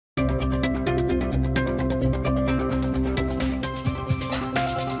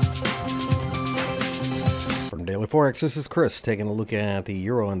Forex, this is Chris taking a look at the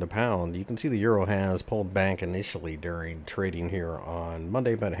euro and the pound. You can see the euro has pulled back initially during trading here on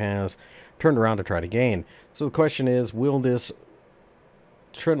Monday, but has turned around to try to gain. So the question is, will this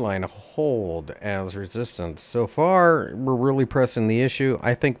trend line hold as resistance? So far, we're really pressing the issue.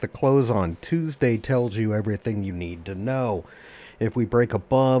 I think the close on Tuesday tells you everything you need to know. If we break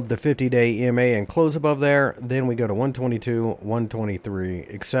above the 50-day EMA and close above there, then we go to 122, 123,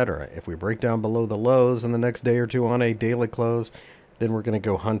 etc. If we break down below the lows in the next day or two on a daily close, then we're going to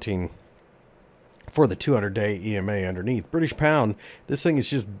go hunting for the 200-day EMA underneath. British pound, this thing is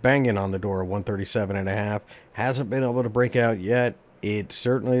just banging on the door of 137.5. Hasn't been able to break out yet. It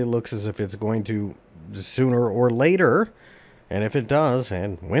certainly looks as if it's going to sooner or later. And if it does,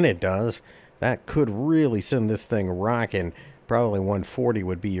 and when it does, that could really send this thing rocking. Probably 140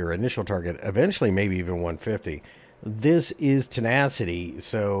 would be your initial target. Eventually, maybe even 150. This is tenacity,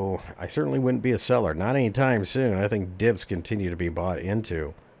 so I certainly wouldn't be a seller. Not anytime soon. I think dips continue to be bought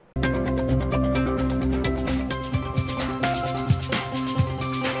into.